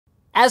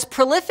As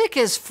prolific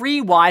as free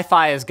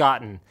Wi-Fi has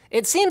gotten,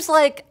 it seems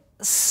like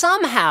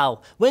somehow,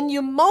 when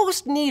you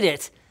most need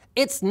it,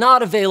 it's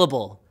not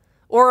available.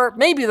 Or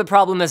maybe the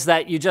problem is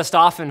that you just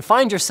often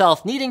find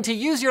yourself needing to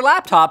use your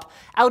laptop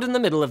out in the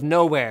middle of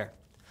nowhere.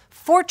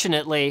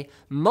 Fortunately,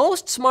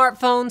 most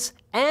smartphones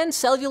and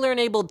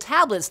cellular-enabled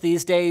tablets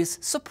these days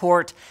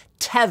support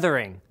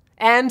tethering.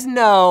 And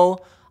no,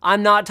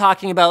 I'm not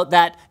talking about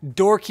that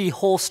dorky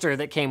holster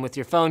that came with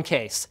your phone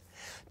case.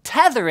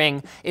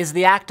 Tethering is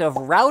the act of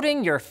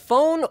routing your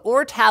phone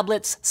or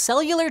tablet's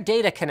cellular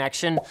data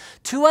connection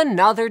to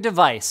another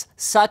device,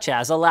 such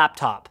as a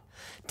laptop.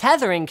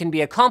 Tethering can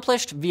be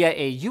accomplished via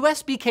a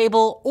USB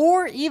cable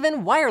or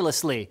even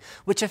wirelessly,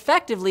 which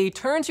effectively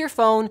turns your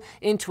phone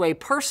into a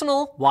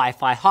personal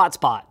Wi-Fi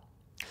hotspot.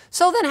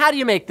 So then how do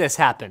you make this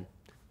happen?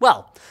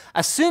 Well,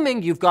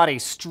 assuming you've got a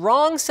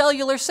strong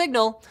cellular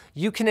signal,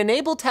 you can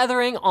enable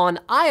tethering on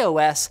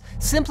iOS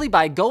simply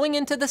by going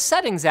into the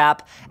Settings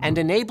app and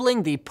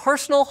enabling the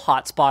Personal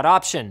Hotspot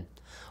option.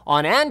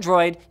 On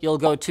Android, you'll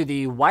go to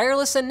the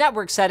Wireless and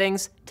Network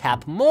settings,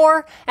 tap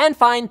More, and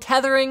find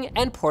Tethering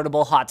and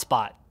Portable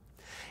Hotspot.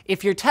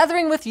 If you're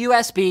tethering with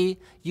USB,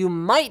 you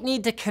might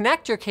need to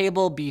connect your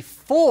cable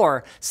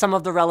before some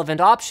of the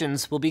relevant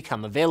options will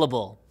become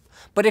available.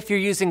 But if you're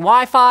using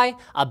Wi-Fi,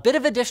 a bit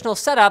of additional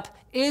setup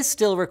is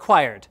still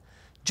required.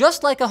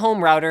 Just like a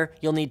home router,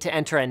 you'll need to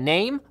enter a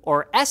name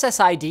or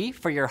SSID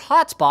for your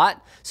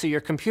hotspot, so your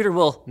computer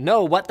will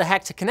know what the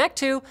heck to connect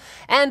to,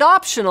 and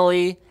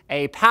optionally,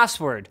 a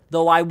password,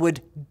 though I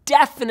would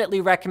definitely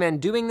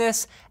recommend doing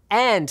this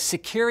and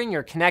securing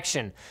your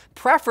connection,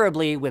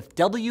 preferably with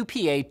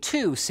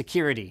WPA2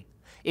 security.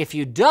 If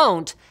you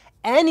don't,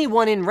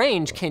 anyone in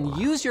range can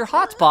use your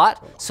hotspot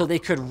so they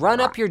could run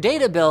up your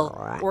data bill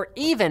or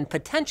even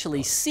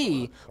potentially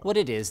see what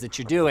it is that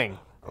you're doing.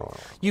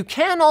 You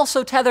can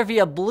also tether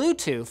via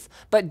Bluetooth,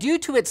 but due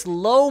to its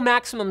low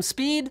maximum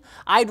speed,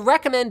 I'd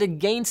recommend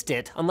against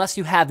it unless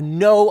you have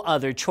no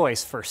other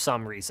choice for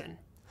some reason.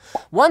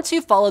 Once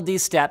you've followed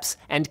these steps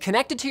and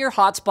connected to your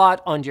hotspot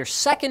on your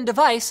second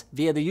device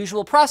via the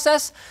usual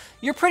process,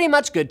 you're pretty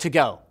much good to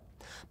go.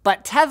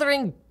 But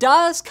tethering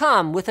does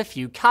come with a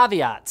few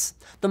caveats,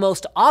 the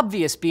most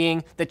obvious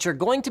being that you're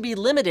going to be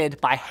limited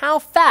by how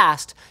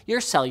fast your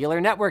cellular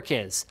network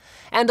is.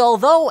 And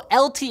although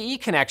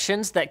LTE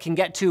connections that can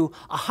get to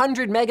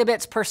 100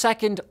 megabits per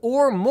second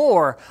or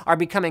more are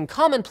becoming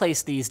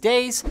commonplace these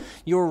days,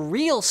 your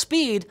real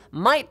speed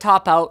might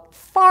top out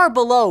far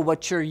below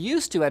what you're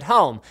used to at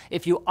home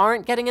if you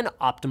aren't getting an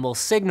optimal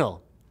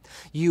signal.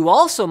 You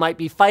also might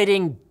be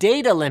fighting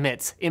data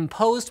limits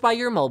imposed by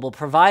your mobile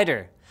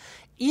provider.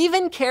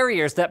 Even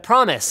carriers that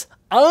promise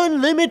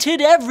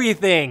unlimited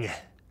everything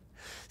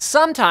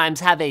sometimes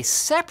have a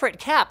separate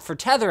cap for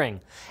tethering,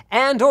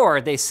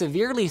 and/or they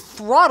severely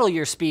throttle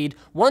your speed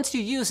once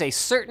you use a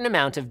certain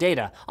amount of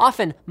data,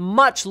 often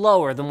much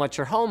lower than what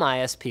your home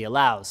ISP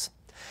allows.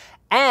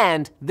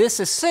 And this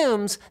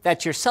assumes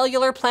that your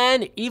cellular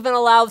plan even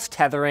allows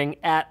tethering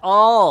at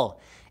all.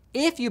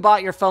 If you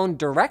bought your phone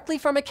directly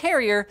from a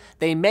carrier,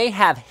 they may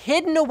have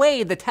hidden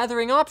away the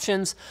tethering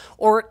options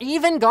or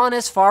even gone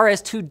as far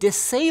as to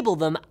disable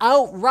them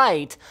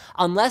outright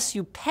unless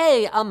you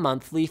pay a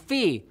monthly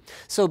fee.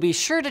 So be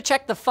sure to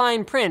check the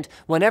fine print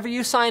whenever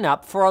you sign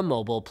up for a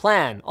mobile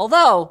plan.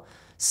 Although,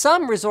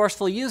 some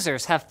resourceful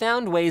users have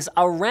found ways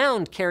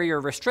around carrier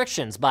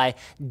restrictions by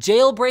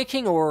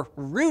jailbreaking or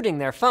rooting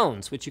their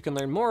phones, which you can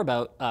learn more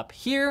about up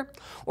here,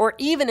 or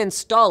even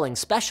installing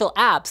special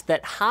apps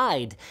that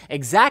hide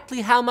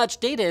exactly how much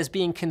data is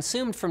being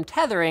consumed from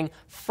tethering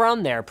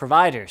from their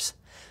providers.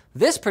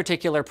 This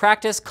particular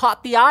practice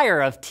caught the ire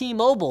of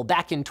T-Mobile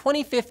back in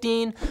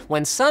 2015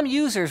 when some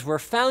users were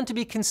found to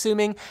be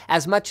consuming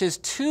as much as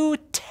 2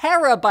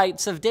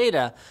 terabytes of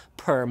data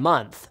per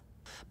month.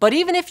 But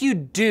even if you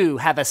do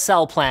have a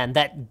cell plan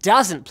that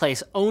doesn't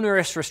place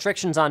onerous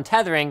restrictions on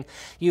tethering,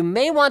 you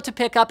may want to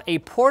pick up a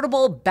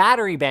portable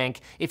battery bank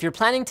if you're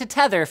planning to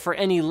tether for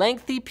any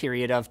lengthy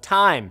period of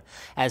time,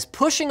 as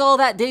pushing all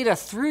that data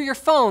through your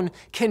phone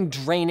can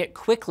drain it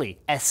quickly,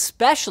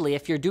 especially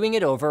if you're doing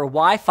it over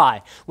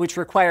Wi-Fi, which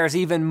requires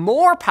even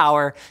more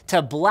power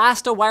to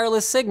blast a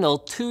wireless signal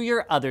to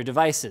your other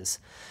devices.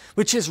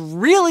 Which is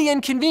really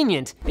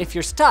inconvenient if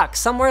you're stuck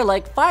somewhere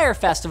like Fire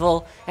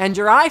Festival and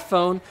your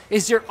iPhone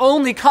is your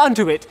only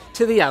conduit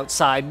to the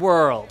outside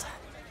world.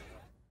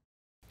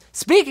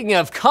 Speaking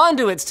of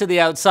conduits to the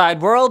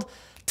outside world,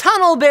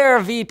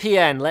 TunnelBear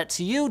VPN lets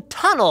you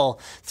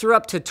tunnel through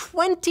up to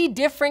 20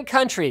 different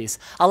countries,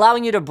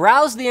 allowing you to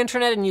browse the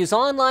internet and use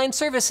online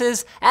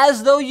services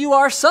as though you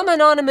are some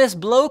anonymous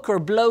bloke or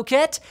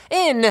blokette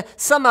in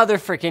some other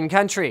frickin'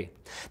 country.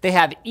 They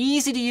have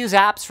easy-to-use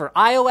apps for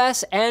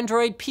iOS,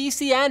 Android,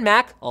 PC, and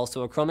Mac,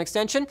 also a Chrome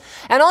extension,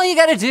 and all you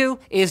gotta do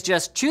is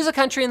just choose a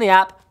country in the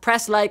app,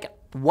 press like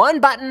one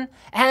button,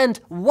 and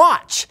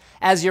watch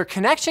as your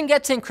connection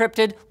gets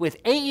encrypted with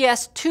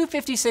AES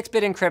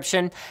 256-bit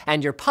encryption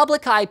and your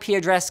public IP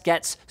address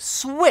gets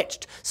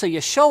switched so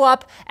you show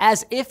up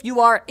as if you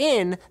are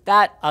in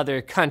that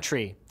other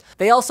country.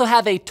 They also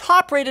have a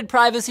top-rated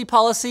privacy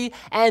policy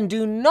and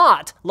do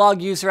not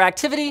log user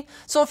activity,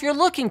 so if you're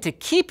looking to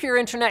keep your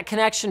internet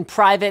connection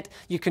private,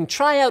 you can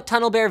try out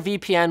TunnelBear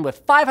VPN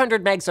with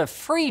 500 megs of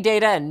free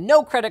data and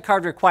no credit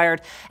card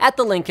required at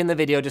the link in the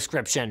video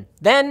description.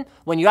 Then,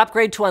 when you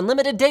upgrade to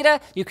unlimited data,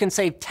 you can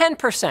save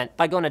 10%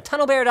 by going to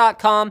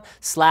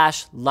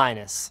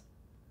tunnelbear.com/Linus.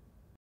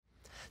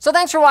 So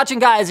thanks for watching,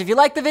 guys. If you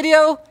liked the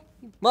video,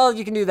 well,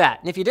 you can do that.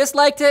 And if you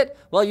disliked it,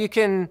 well, you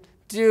can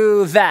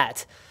do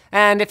that.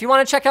 And if you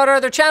want to check out our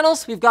other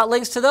channels, we've got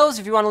links to those.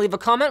 If you want to leave a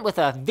comment with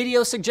a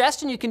video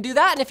suggestion, you can do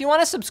that. And if you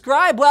want to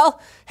subscribe, well,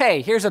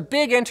 hey, here's a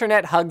big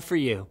internet hug for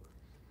you.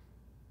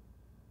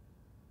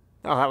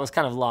 Oh, that was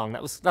kind of long.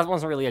 That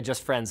wasn't really a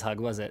Just Friends hug,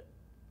 was it?